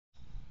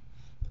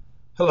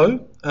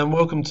Hello and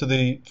welcome to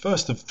the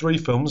first of three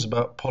films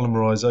about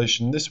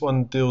polymerization. This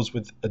one deals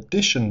with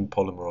addition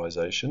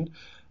polymerization,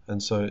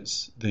 and so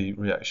it's the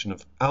reaction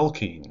of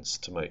alkenes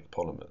to make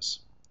polymers.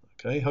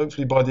 Okay,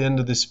 hopefully by the end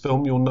of this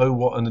film you'll know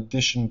what an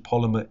addition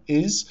polymer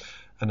is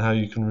and how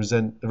you can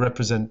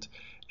represent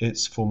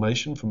its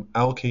formation from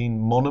alkene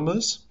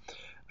monomers.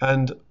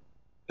 And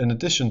in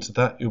addition to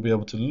that, you'll be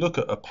able to look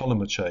at a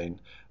polymer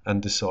chain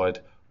and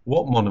decide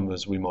what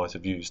monomers we might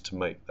have used to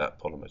make that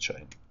polymer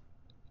chain.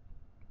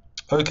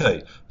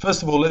 Okay,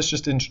 first of all, let's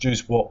just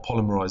introduce what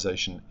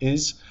polymerization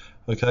is.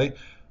 Okay,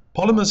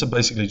 polymers are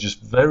basically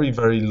just very,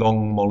 very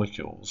long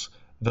molecules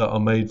that are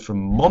made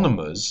from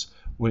monomers,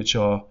 which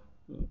are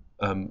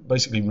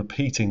basically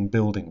repeating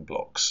building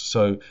blocks.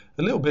 So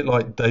a little bit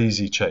like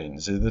daisy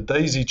chains. The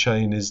daisy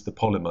chain is the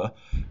polymer,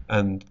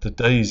 and the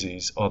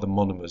daisies are the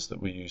monomers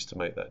that we use to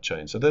make that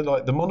chain. So they're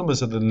like the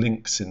monomers are the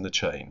links in the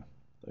chain.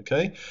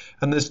 Okay,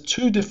 and there's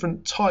two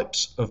different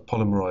types of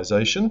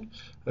polymerization.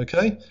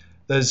 Okay.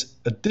 There's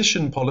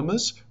addition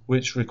polymers,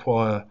 which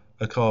require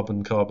a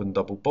carbon-carbon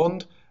double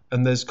bond,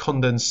 and there's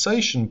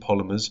condensation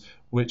polymers,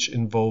 which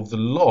involve the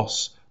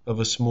loss of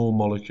a small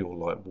molecule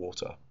like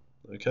water.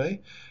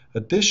 Okay?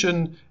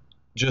 Addition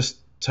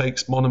just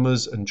takes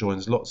monomers and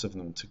joins lots of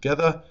them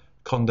together.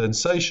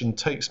 Condensation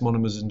takes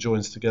monomers and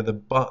joins together,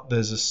 but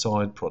there's a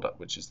side product,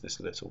 which is this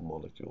little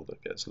molecule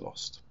that gets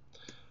lost.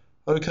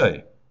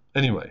 Okay,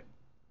 anyway.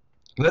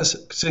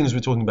 Seeing as we're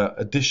talking about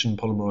addition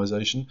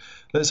polymerization,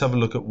 let's have a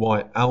look at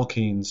why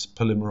alkenes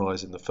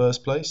polymerize in the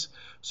first place.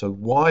 So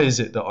why is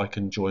it that I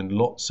can join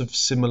lots of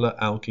similar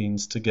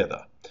alkenes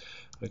together?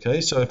 Okay,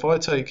 so if I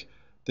take,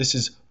 this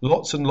is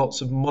lots and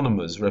lots of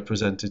monomers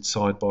represented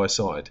side by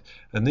side,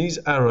 and these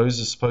arrows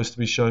are supposed to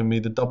be showing me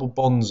the double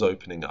bonds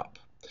opening up.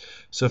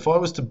 So if I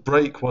was to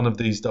break one of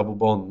these double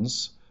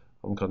bonds,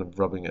 I'm kind of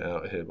rubbing it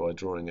out here by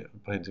drawing it,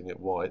 painting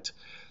it white,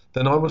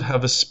 then I would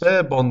have a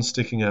spare bond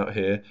sticking out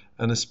here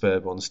and a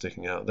spare bond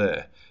sticking out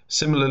there.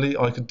 Similarly,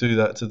 I could do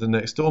that to the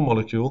next door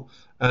molecule,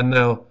 and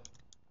now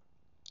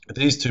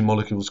these two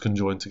molecules can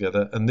join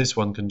together and this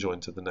one can join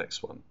to the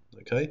next one.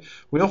 Okay?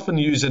 We often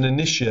use an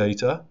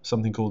initiator,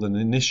 something called an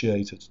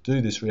initiator, to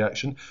do this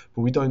reaction,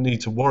 but we don't need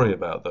to worry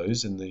about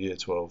those in the Year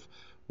 12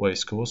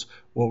 WACE course.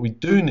 What we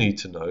do need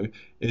to know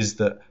is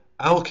that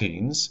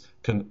alkenes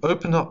can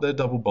open up their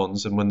double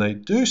bonds, and when they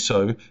do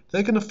so,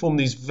 they're going to form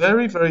these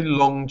very, very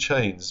long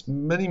chains,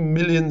 many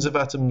millions of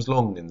atoms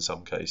long in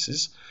some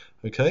cases,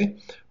 okay,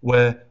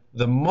 where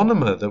the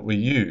monomer that we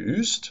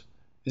used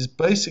is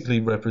basically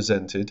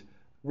represented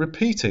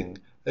repeating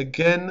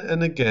again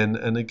and again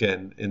and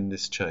again in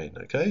this chain.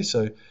 Okay,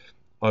 so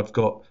I've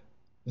got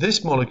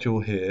this molecule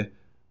here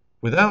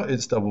without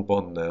its double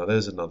bond now.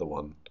 There's another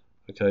one.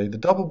 Okay, the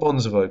double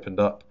bonds have opened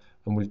up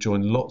and we've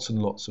joined lots and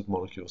lots of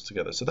molecules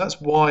together. So that's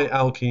why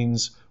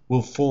alkenes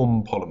will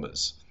form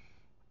polymers.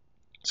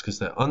 It's because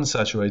they're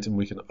unsaturated and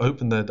we can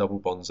open their double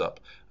bonds up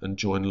and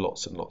join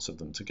lots and lots of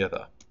them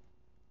together.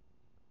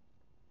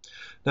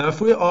 Now,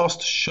 if we're asked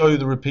to show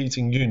the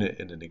repeating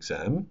unit in an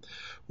exam,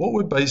 what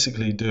we're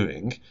basically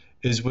doing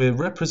is we're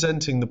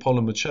representing the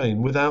polymer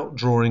chain without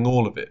drawing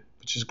all of it,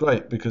 which is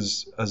great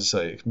because, as I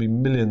say, it can be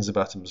millions of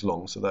atoms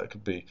long, so that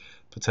could be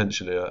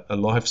potentially a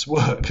life's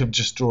work of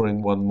just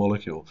drawing one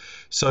molecule.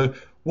 So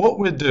what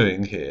we're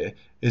doing here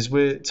is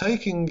we're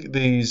taking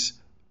these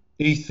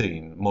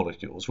ethene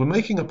molecules, we're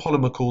making a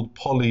polymer called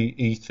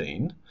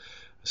polyethene,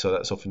 so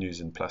that's often used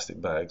in plastic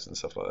bags and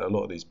stuff like that. A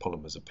lot of these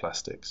polymers are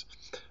plastics.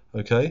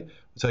 Okay,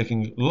 we're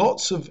taking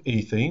lots of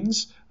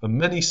ethenes. A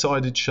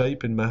many-sided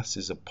shape in maths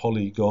is a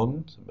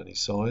polygon, so many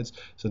sides.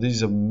 So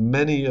these are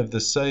many of the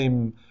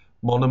same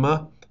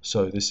monomer,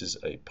 so this is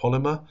a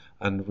polymer,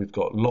 and we've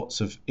got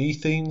lots of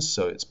ethenes,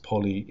 so it's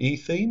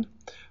polyethene.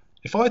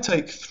 If I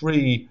take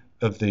 3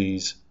 of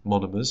these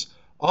monomers,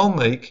 I'll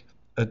make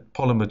a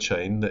polymer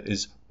chain that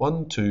is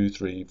 1, 2,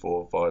 3,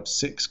 4, 5,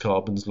 6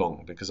 carbons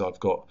long, because I've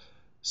got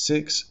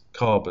 6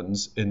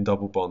 carbons in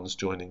double bonds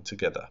joining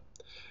together.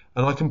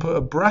 And I can put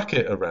a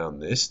bracket around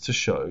this to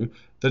show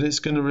that it's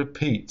going to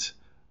repeat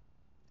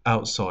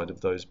outside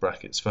of those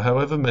brackets for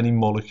however many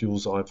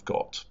molecules I've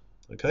got.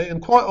 Okay,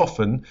 and quite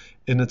often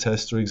in a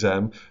test or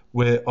exam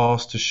we're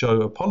asked to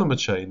show a polymer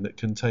chain that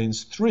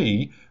contains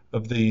 3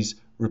 of these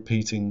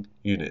repeating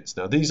units.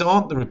 Now these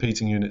aren't the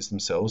repeating units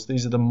themselves,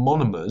 these are the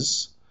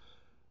monomers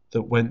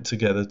that went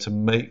together to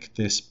make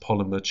this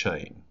polymer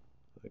chain.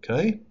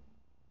 Okay,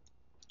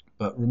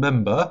 but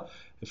remember,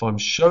 if I'm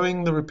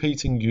showing the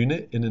repeating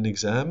unit in an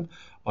exam,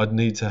 I'd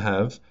need to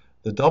have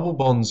the double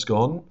bonds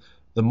gone,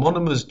 the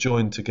monomers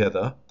joined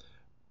together,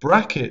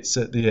 brackets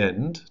at the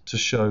end to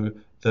show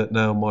that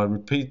now my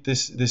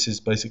this is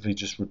basically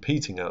just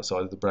repeating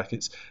outside of the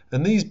brackets,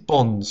 and these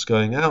bonds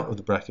going out of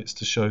the brackets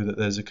to show that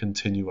there's a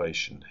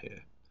continuation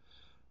here.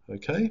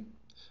 Okay,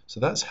 so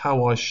that's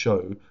how I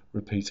show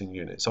repeating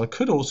units. I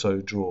could also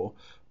draw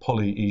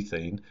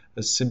polyethene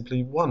as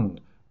simply one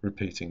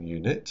repeating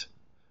unit,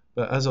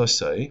 but as I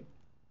say,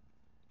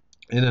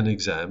 in an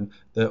exam,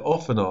 they're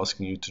often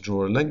asking you to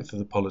draw a length of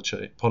the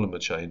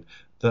polymer chain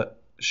that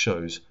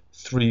shows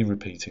 3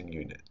 repeating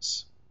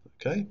units.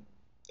 Okay?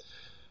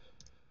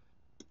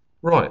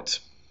 Right.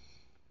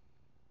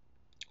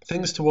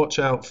 Things to watch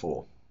out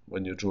for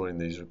when you're drawing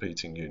these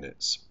repeating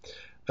units.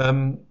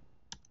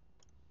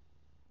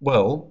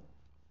 Well,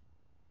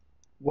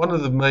 one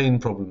of the main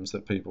problems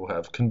that people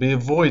have can be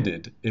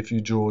avoided if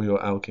you draw your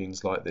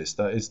alkenes like this.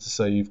 That is to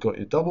say, you've got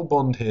your double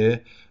bond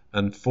here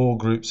and 4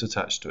 groups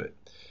attached to it.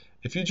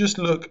 If you just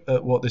look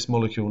at what this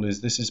molecule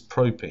is, this is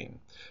propene.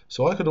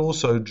 So I could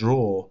also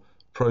draw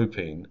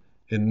propene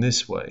in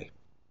this way.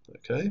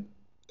 Okay?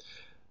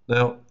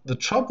 Now, the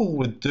trouble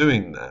with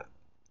doing that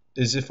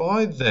is if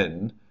I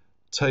then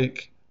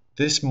take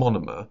this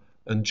monomer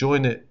and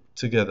join it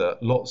together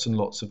lots and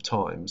lots of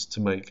times to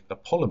make a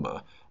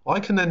polymer, I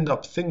can end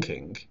up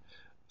thinking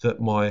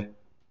that my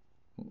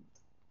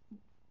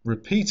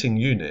repeating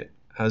unit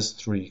has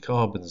 3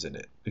 carbons in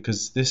it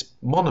because this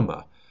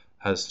monomer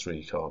has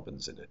 3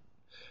 carbons in it.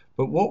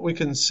 But what we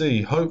can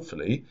see,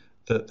 hopefully,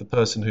 that the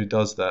person who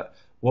does that,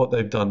 what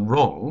they've done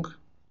wrong,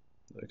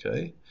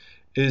 okay,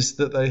 is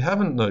that they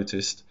haven't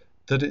noticed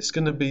that it's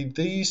going to be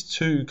these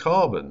 2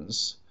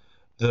 carbons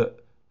that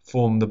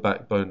form the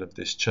backbone of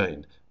this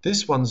chain.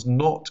 This one's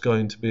not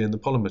going to be in the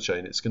polymer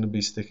chain, it's going to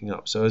be sticking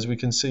up. So as we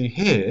can see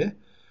here,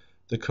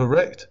 the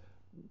correct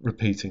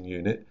repeating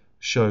unit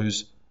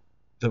shows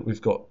that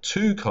we've got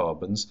 2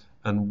 carbons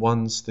and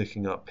 1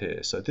 sticking up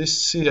here. So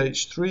this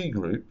CH3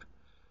 group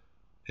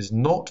is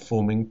not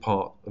forming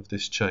part of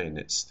this chain,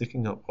 it's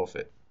sticking up off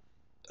it.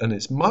 And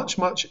it's much,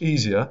 much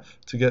easier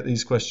to get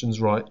these questions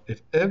right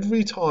if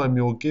every time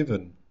you're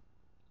given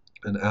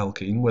an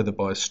alkene, whether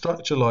by a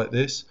structure like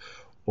this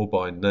or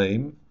by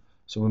name,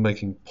 so we're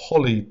making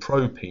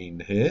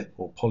polypropene here,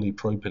 or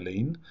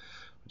polypropylene,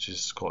 which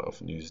is quite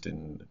often used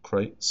in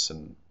crates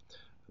and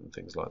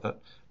things like that.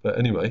 But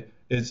anyway,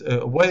 it's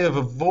a way of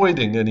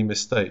avoiding any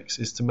mistakes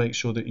is to make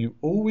sure that you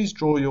always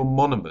draw your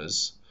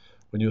monomers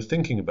when you're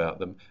thinking about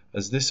them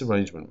as this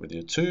arrangement with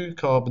your 2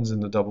 carbons in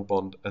the double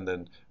bond and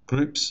then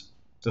groups,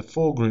 the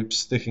 4 groups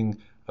sticking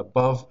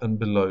above and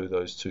below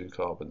those 2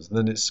 carbons. And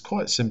then it's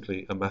quite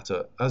simply a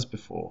matter, as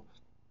before,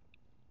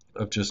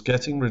 of just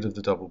getting rid of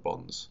the double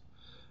bonds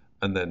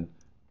and then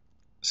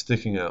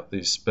sticking out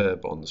these spare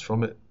bonds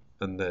from it,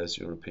 and there's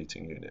your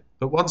repeating unit.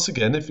 But once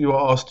again, if you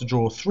are asked to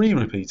draw 3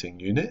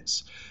 repeating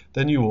units,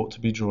 then you ought to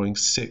be drawing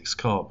 6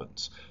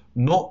 carbons,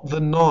 not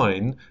the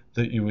 9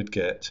 that you would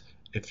get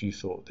if you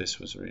thought this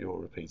was your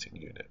repeating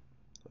unit.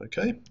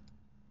 Okay?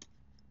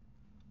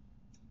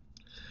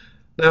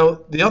 Now,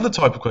 the other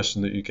type of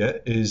question that you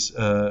get is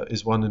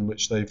one in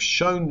which they've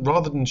shown,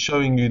 rather than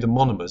showing you the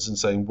monomers and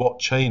saying what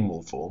chain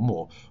will form,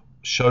 or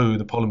show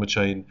the polymer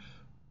chain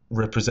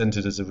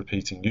represented as a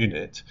repeating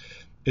unit,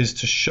 is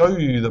to show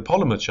you the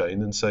polymer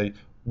chain and say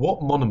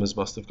what monomers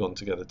must have gone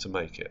together to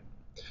make it.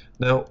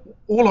 Now,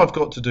 all I've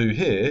got to do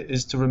here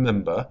is to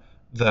remember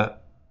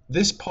that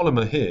this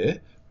polymer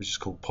here, which is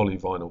called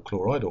polyvinyl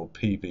chloride, or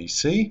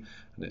PVC,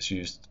 and it's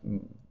used,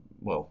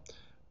 well,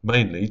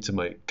 mainly to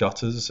make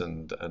gutters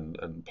and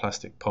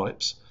plastic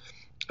pipes.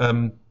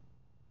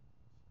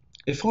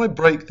 If I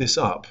break this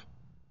up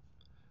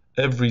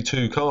every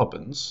 2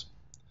 carbons,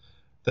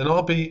 then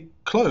I'll be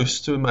close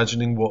to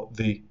imagining what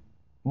the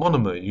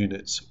monomer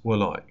units were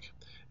like,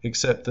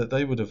 except that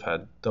they would have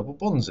had double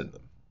bonds in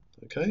them.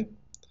 Okay?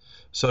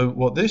 So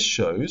what this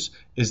shows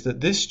is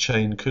that this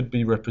chain could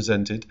be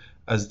represented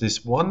as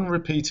this one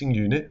repeating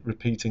unit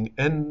repeating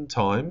n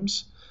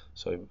times,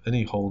 so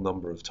any whole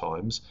number of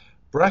times,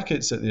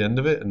 brackets at the end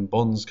of it and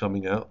bonds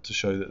coming out to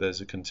show that there's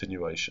a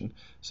continuation.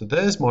 So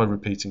there's my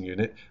repeating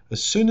unit.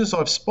 As soon as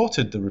I've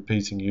spotted the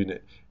repeating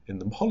unit in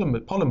the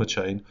polymer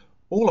chain,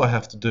 all I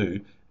have to do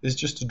is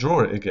just to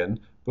draw it again,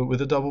 but with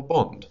a double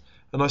bond.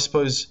 And I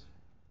suppose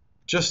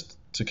just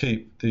to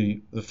keep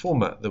the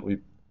format that we,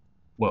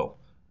 well,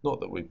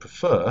 not that we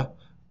prefer,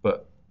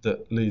 but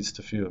that leads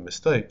to fewer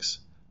mistakes,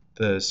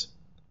 there's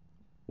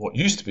what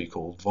used to be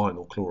called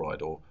vinyl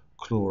chloride or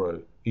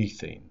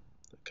chloroethene.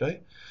 Okay?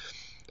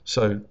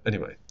 So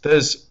anyway,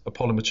 there's a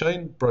polymer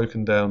chain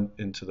broken down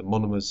into the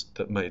monomers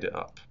that made it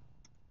up.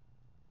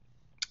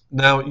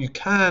 Now you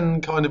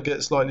can kind of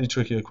get slightly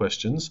trickier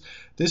questions.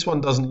 This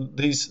one doesn't,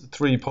 these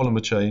 3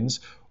 polymer chains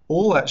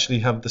all actually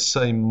have the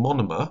same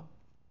monomer,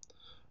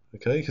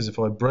 okay, because if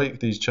I break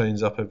these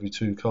chains up every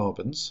 2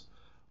 carbons,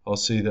 I'll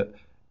see that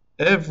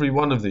every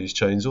one of these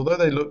chains, although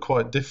they look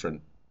quite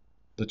different,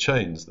 the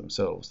chains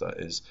themselves that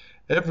is,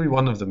 every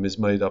one of them is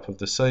made up of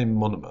the same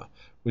monomer,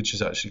 which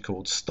is actually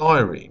called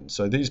styrene.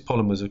 So these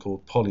polymers are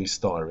called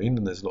polystyrene,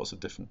 and there's lots of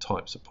different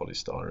types of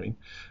polystyrene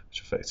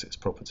which affects its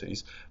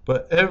properties,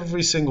 but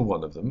every single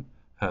one of them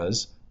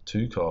has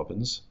 2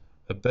 carbons,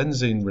 a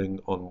benzene ring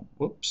on,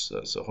 whoops,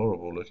 that's a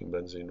horrible looking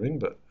benzene ring,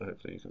 but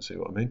hopefully you can see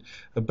what I mean,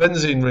 a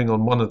benzene ring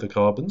on one of the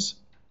carbons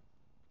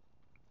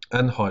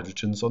and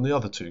hydrogens on the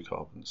other 2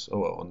 carbons, oh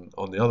well,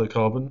 on the other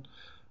carbon,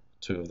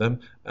 2 of them,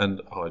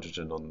 and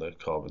hydrogen on the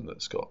carbon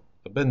that's got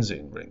a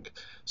benzene ring.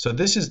 So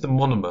this is the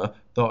monomer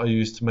that I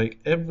use to make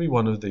every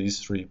one of these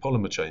 3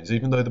 polymer chains.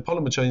 Even though the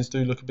polymer chains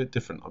do look a bit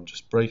different, I'm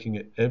just breaking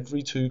it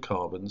every 2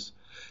 carbons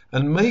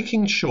and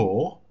making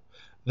sure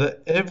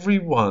that every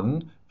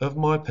one of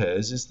my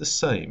pairs is the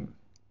same.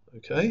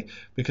 Okay,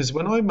 because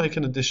when I make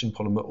an addition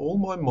polymer, all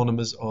my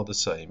monomers are the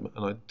same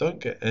and I don't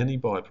get any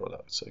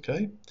byproducts.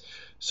 Okay,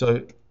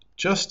 so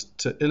just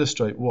to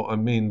illustrate what I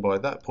mean by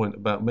that point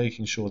about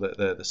making sure that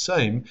they're the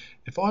same,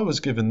 if I was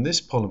given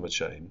this polymer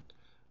chain,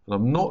 and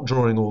I'm not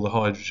drawing all the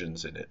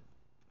hydrogens in it,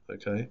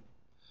 okay,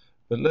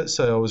 but let's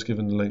say I was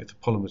given the length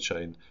of polymer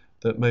chain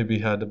that maybe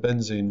had a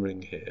benzene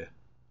ring here.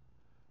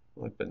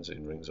 My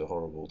benzene rings are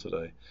horrible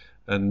today,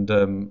 and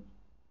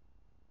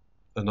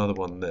another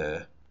one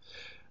there,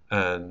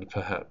 and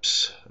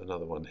perhaps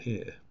another one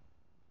here,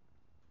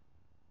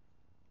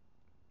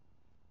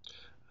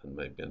 and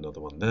maybe another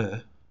one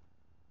there.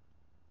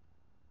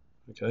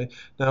 Okay.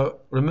 Now,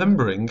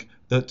 remembering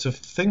that to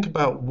think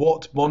about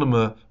what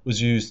monomer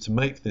was used to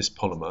make this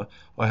polymer,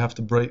 I have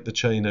to break the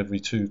chain every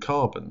 2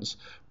 carbons.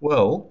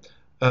 Well,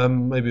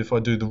 maybe if I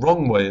do the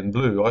wrong way in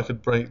blue, I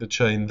could break the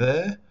chain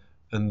there,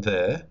 and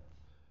there,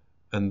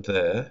 and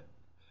there,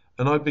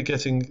 and I'd be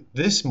getting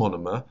this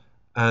monomer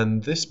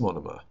and this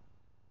monomer.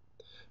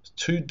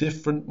 2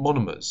 different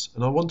monomers,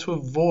 and I want to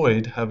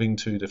avoid having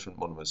 2 different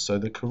monomers. So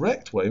the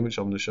correct way, which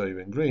I'm going to show you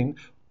in green,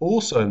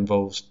 also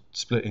involves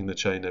splitting the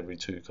chain every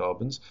 2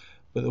 carbons,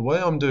 but the way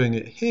I'm doing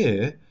it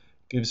here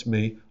gives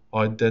me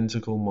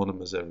identical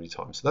monomers every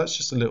time. So that's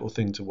just a little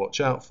thing to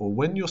watch out for.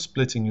 When you're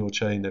splitting your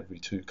chain every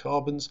 2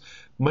 carbons,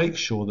 make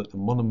sure that the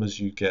monomers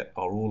you get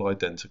are all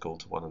identical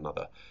to one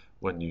another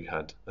when you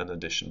had an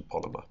addition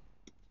polymer.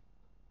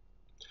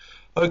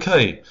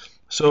 Okay,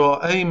 so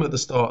our aim at the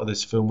start of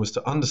this film was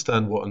to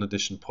understand what an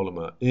addition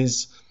polymer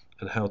is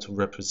and how to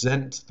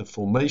represent the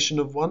formation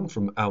of one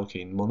from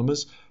alkene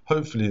monomers.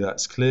 Hopefully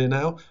that's clear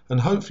now, and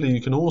hopefully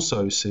you can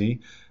also see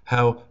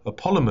how a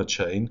polymer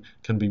chain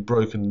can be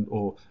broken,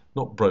 or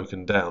not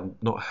broken down,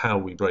 not how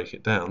we break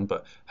it down,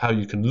 but how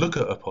you can look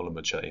at a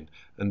polymer chain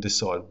and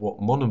decide what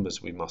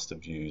monomers we must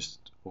have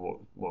used, or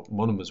what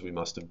monomers we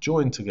must have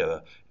joined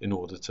together in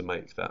order to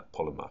make that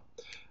polymer.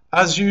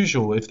 As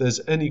usual, if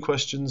there's any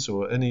questions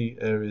or any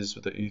areas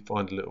that you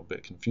find a little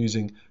bit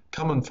confusing,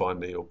 come and find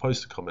me or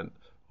post a comment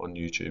on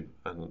YouTube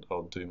and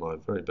I'll do my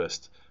very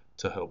best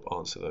to help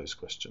answer those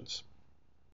questions.